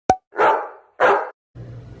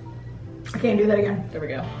I can't do that again. There we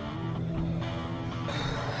go.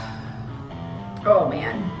 Oh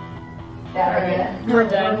man. We're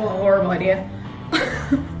done. Horrible idea.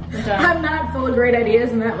 We're done. I'm not full of great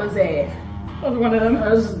ideas, and that was one of them.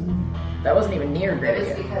 That wasn't even near great. It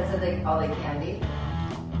was because of all the candy.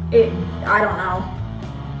 I don't know.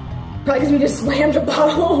 Probably because we just slammed a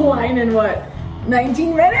bottle of wine in what,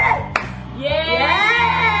 19 minutes?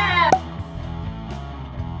 Yeah!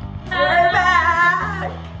 We're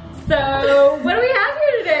back! So, what do we have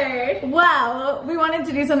here today? Well, we wanted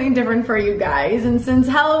to do something different for you guys, and since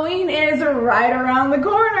Halloween is right around the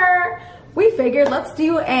corner, we figured let's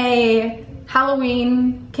do a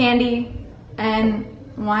Halloween candy and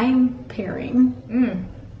wine pairing.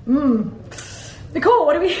 Nicole,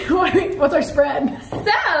 what's our spread?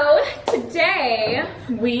 So, today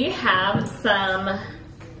we have some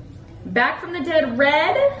Back from the Dead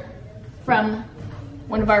Red from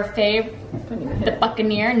one of our the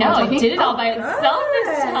Buccaneer. No, it did it all by itself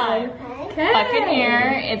this time. Okay.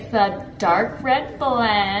 Buccaneer, it's a dark red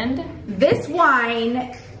blend. This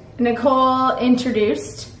wine Nicole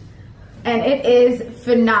introduced, and it is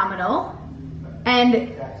phenomenal.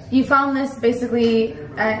 And you found this basically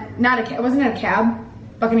at, it wasn't at a cab?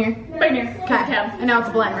 Buccaneer? Buccaneer, Cab. And now it's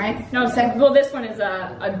a blend, right? No, well, this one is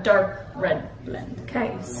a dark red blend.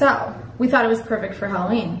 Okay, so we thought it was perfect for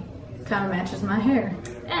Halloween. Kind of matches my hair.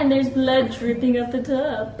 And there's blood dripping up the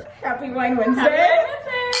top. Happy Wine Wednesday! Happy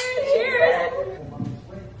Wednesday! Cheers!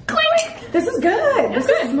 Clink! This is good. This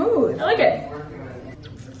is smooth. I like it.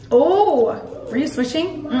 Oh, were you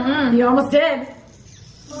swishing? You almost did.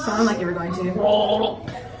 Sounded like you were going to.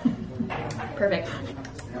 Perfect.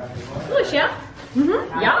 Delish, yeah?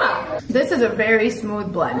 Yeah. This is a very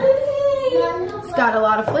smooth blend. It's got a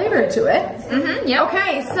lot of flavor to it. Yep.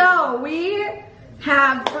 Okay, so we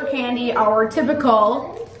have for candy our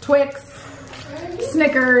typical Twix,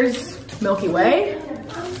 Snickers, Milky Way.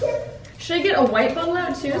 Should I get a white bottle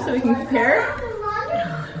out too so we can compare?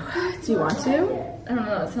 Do you want to? I don't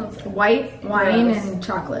know, it sounds White, wine, and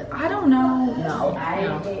chocolate. I don't know. No.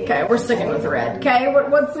 Okay, we're sticking with red. Okay,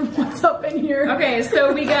 what's up in here? Okay,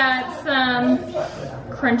 so we got some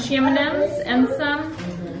crunchy M&Ms and some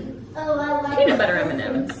peanut butter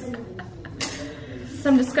M&Ms.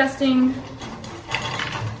 Some disgusting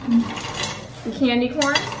candy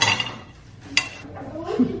corn.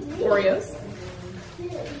 Oreos.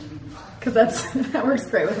 Because that works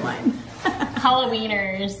great with mine.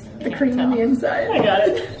 Halloweeners. The cream on the inside. I got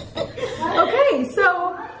it. Okay,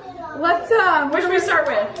 so let's What should we start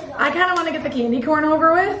with? I kind of want to get the candy corn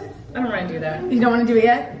over with. I don't want to do that. You don't want to do it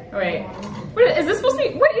yet? Oh, wait. What is this supposed to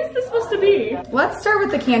be? What is this supposed to be? Let's start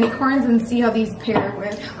with the candy corns and see how these pair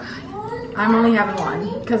with. I'm only having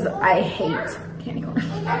one because I hate candy corn.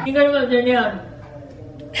 You gotta look there down.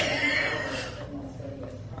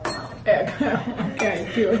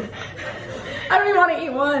 Okay, good. I don't even want to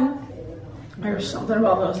eat one. There's something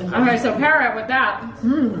about those. Okay, so pair it with that.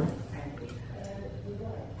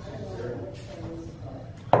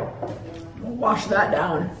 Wash that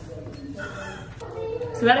down.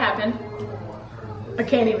 So that happened. I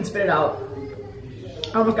can't even spit it out.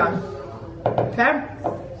 Almost done. Okay.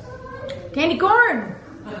 Candy corn.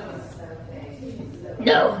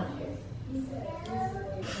 No.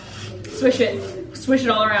 Swish it. Swish it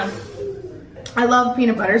all around. I love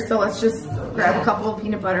peanut butter, so let's just grab a couple of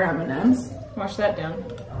peanut butter M&Ms. Wash that down.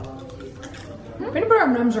 Peanut butter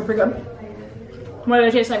M&Ms are pretty good. What do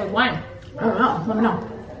they taste like with wine? I don't know. Let me know.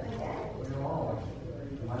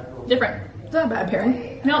 Different. It's not a bad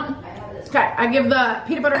pairing. Nope. Okay, I give the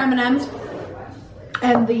peanut butter M&Ms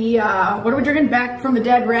and the, what are we drinking? Back from the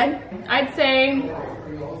Dead Red? I'd say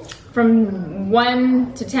from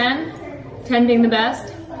 1 to 10, 10 being the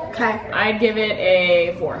best, Okay. I'd give it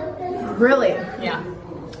a 4. Really? Yeah.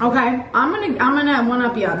 Okay. I'm gonna one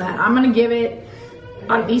up you on that. I'm gonna give it,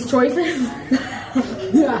 out of these choices.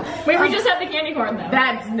 Yeah. Wait, we just have the candy corn though.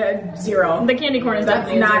 That's 0. The candy corn is That's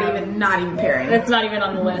definitely not even pairing. That's not even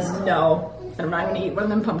on the list. No. I'm not gonna eat one of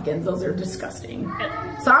them pumpkins. Those are disgusting.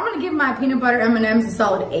 So I'm gonna give my peanut butter M&Ms a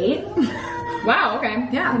solid 8. Wow, okay.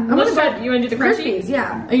 Yeah. You wanna do the crunchy? Crispies,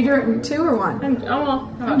 yeah. Are you doing 2 or 1?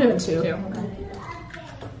 I'm doing 2. 2.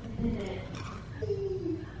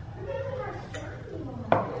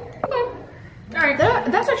 Alright.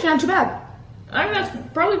 That's actually not too bad. I think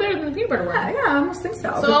that's probably better than the peanut butter one. Yeah, I almost think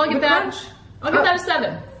so. So I'll give that. Crunch. I'll give that a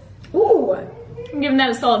 7. Ooh. I'm giving that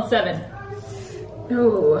a solid 7.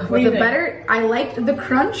 Ooh. do Was you it think? better? I liked the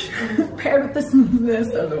crunch paired with the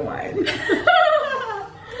smoothness of the wine.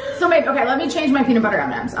 So maybe, okay, let me change my peanut butter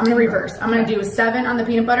M&Ms. I'm gonna reverse. I'm gonna do a 7 on the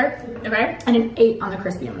peanut butter Okay. and an 8 on the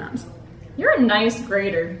crispy M&Ms. You're a nice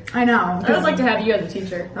grader. I know. I would like to have you as a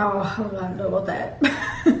teacher. Oh, I don't know about that.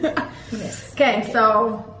 Okay,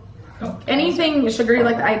 so anything sugary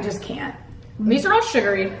like that, I just can't. These are all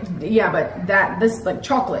sugary. Yeah, but this like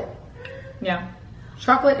chocolate. Yeah.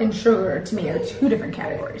 Chocolate and sugar to me are two different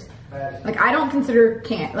categories. Like I don't consider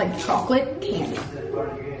chocolate candy.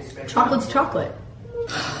 Chocolate's chocolate.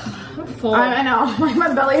 I'm full. I know,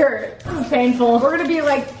 my belly hurt. It's painful. We're gonna be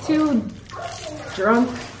like two drunk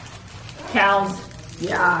Cows.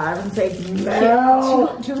 Yeah, I would say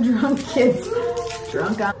no. Two drunk kids.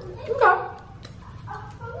 Drunk on. Okay.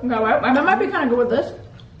 Okay, well, I might be kind of good with this.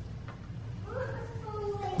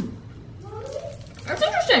 That's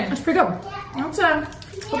interesting. That's pretty good. That's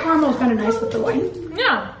the caramel's kind of nice with the wine.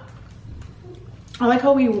 Yeah. I like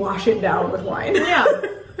how we wash it down with wine. Yeah.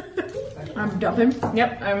 I'm dumping.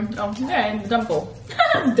 Yep. Yeah, dumpful.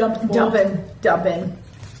 Dumping.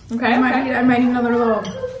 Okay. I might need another little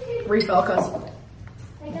refill because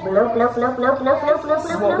Blurp, blurp, blurp, blurp, blurp, blurp, blurp,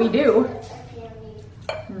 this is what we do.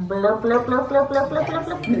 blurp, blurp, blurp, blurp, blurp, blurp, blurp,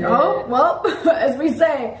 blurp. Oh, well, as we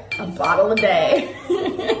say, a bottle a day.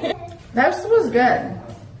 This was good.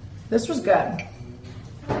 This was good.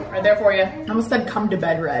 Right there for you. I almost said come to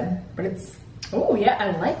bed red, but it's, Oh, yeah,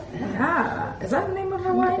 I like that. yeah. Is that the name of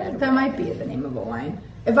a wine? That might be the name of a wine.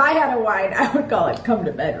 If I had a wine, I would call it come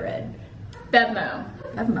to bed red. Bevmo.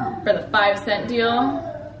 I don't know. For the 5-cent deal,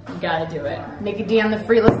 you gotta do it. Nikki D on the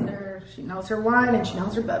free listener. She knows her wine and she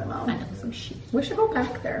knows her Bevmo. I know some shit. We should go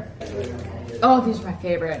back there. Oh, these are my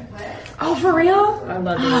favorite. Oh, for real? I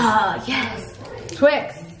love these. Ah, yes.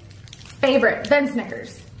 Twix. Favorite. Then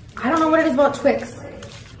Snickers. I don't know what it is about Twix.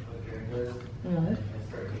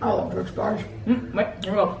 I love Twix bars. Wait,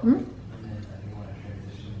 here we go.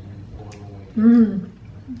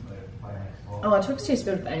 Oh, Twix tastes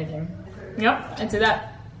good with anything. Yep, I'd say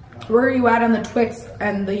that. Where are you at on the Twix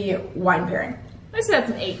and the wine pairing? I'd say that's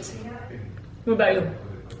an 8. What about you?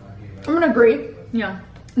 I'm gonna agree. Yeah.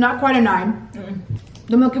 Not quite a 9.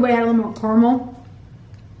 The Milky Way had a little more caramel.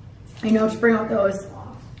 I know to bring out those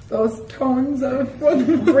tones of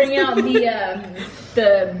Bring out the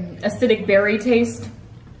acidic berry taste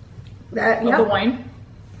that. of Yeah, the wine.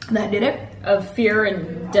 that did it. Of fear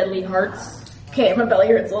and deadly hearts. Okay, my belly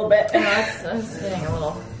hurts a little bit. That's getting a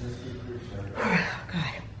little. Oh,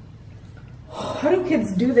 God. How do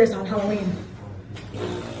kids do this on Halloween?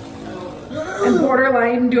 And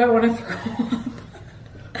borderline, do I want to throw up?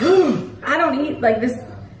 I don't eat like this.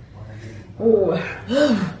 Oh.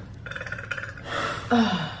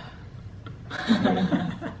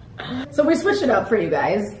 So we switched it up for you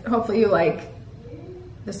guys. Hopefully you like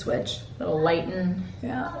the switch. Little lighten.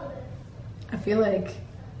 Yeah. I feel like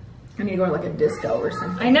I need to go to like a disco or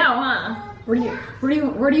something. I know, huh? Where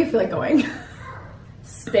do you feel like going?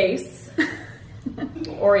 Space.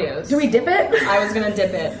 Oreos. Do we dip it? I was gonna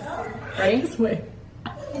dip it. Ready? This way.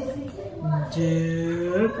 Let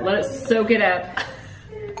it soak it up.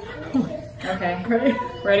 Okay. Ready?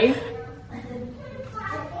 Ready?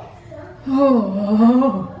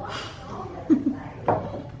 Oh.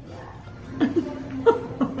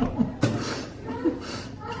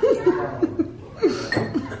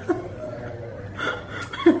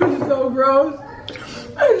 It's so gross.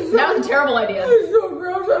 That was a terrible idea. It's so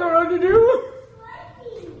gross. I don't know what to do.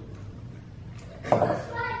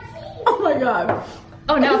 Oh my God.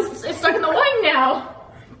 Oh, now it's stuck in the wine now.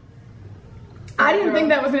 I didn't think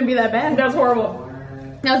that was gonna be that bad. That was horrible.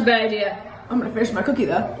 That was a bad idea. I'm gonna finish my cookie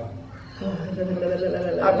though.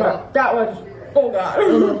 That was, oh God.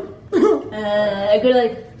 I could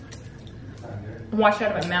like wash it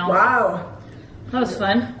out of my mouth. Wow. That was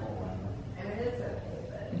fun.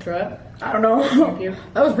 You try it? I don't know. Thank you.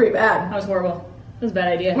 That was pretty bad. That was horrible. That was a bad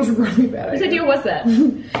idea. That was a really bad Whose idea. idea was that?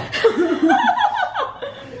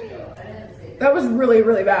 That was really,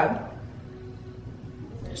 really bad.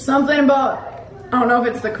 Something about, I don't know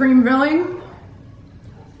if it's the cream filling.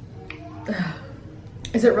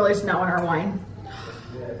 Is it really snow in our wine?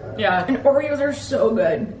 Yeah. And Oreos are so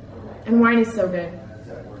good. And wine is so good.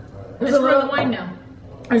 There's It's a real little wine now.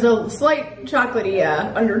 There's a slight chocolatey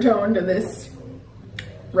undertone to this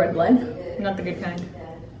red blend. Not the good kind.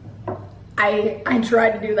 I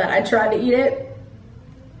tried to do that. I tried to eat it.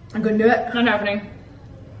 I couldn't do it. Not happening.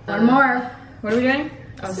 One more. What are we doing?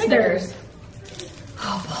 Oh, Snickers.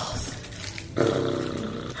 Oh, balls.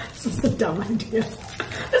 This was a dumb idea.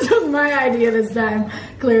 This was my idea this time,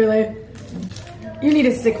 clearly. You need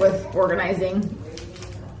to stick with organizing.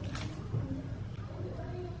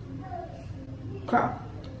 Crap.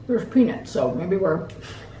 There's peanuts, so maybe we're...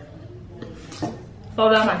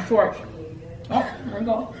 Fall down my shorts. Oh, there we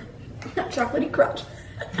go. Chocolatey crunch.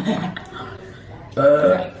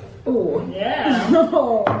 Alright. Ooh. Yeah.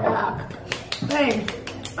 Oh, yeah. Thanks.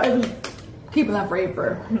 I was keeping that for you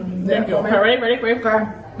for. Thank you. Okay, ready? Okay.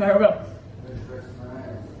 Here we go.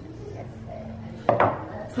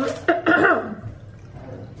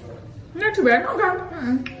 Not too bad. Okay.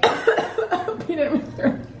 Peanut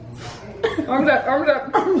mixer. Arms up.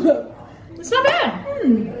 It's not bad.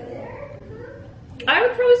 I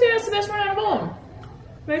would probably say that's the best one out of all of them.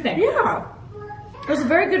 What do you think? Yeah. It was a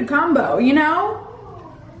very good combo, you know?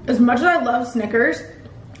 As much as I love Snickers,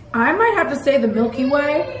 I might have to say the Milky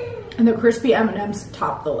Way and the crispy M&Ms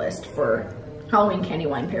top the list for Halloween candy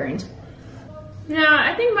wine pairings. Yeah,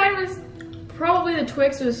 I think mine was probably the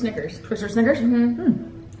Twix or the Snickers. Twix or Snickers? Mm-hmm.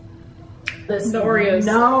 The Oreos.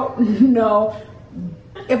 No.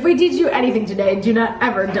 If we teach you anything today, do not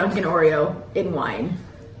ever dunk an Oreo in wine.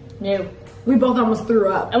 No. We both almost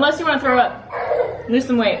threw up. Unless you want to throw up. Lose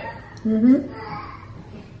some weight. Mm-hmm.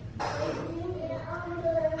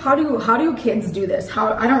 How do kids do this?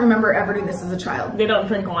 I don't remember ever doing this as a child. They don't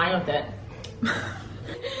drink wine with it.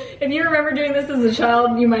 If you remember doing this as a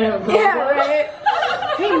child, you might have a problem. Yeah, right?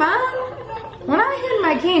 Hey, Mom, when I had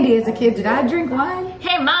my candy as a kid, did I drink wine?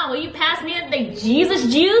 Hey, Mom, will you pass me the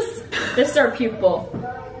Jesus juice? This is our pupil.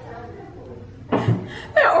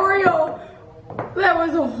 That Oreo, that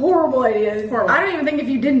was a horrible idea. Horrible. I don't even think if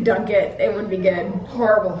you didn't dunk it, it would be good.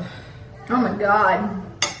 Horrible. Oh my God.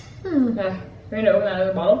 Ready to open that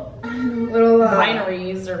other bottle? Little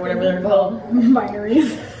Binaries or whatever they're called.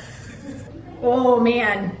 Binaries. Oh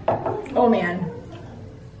man.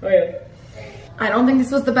 Okay. I don't think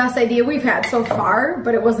this was the best idea we've had so far,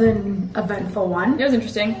 but it was an eventful one. It was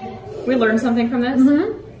interesting. We learned something from this.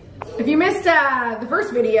 Mm-hmm. If you missed the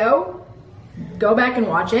first video, go back and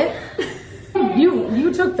watch it.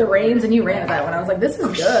 You took the reins and you ran at that one. I was like, this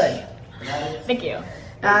is good. Thank you.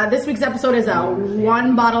 This week's episode is a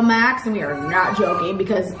 1 bottle max, and we are not joking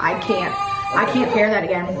because I can't pair that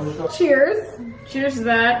again. Cheers. Cheers to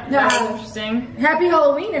that. Yeah. That was interesting. Happy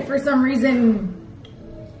Halloween if for some reason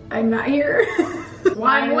I'm not here.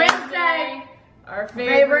 Wine Wednesday, our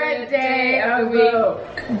favorite day of the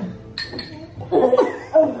week.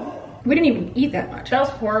 We didn't even eat that much. That was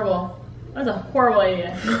horrible. That was a horrible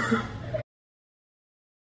idea.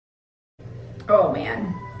 Oh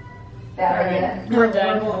man. Bad idea. We're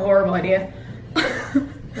done. Horrible idea.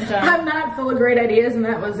 I'm not full of great ideas, and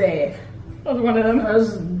that was one of them.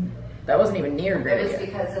 That wasn't even near a great It was idea.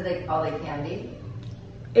 because of all the candy.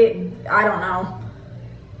 I don't know.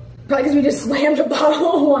 Probably because we just slammed a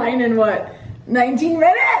bottle of wine in what, 19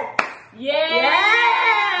 minutes?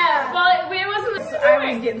 Yeah! Well, it wasn't the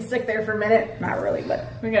I was getting sick there for a minute. Not really, but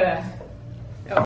we gotta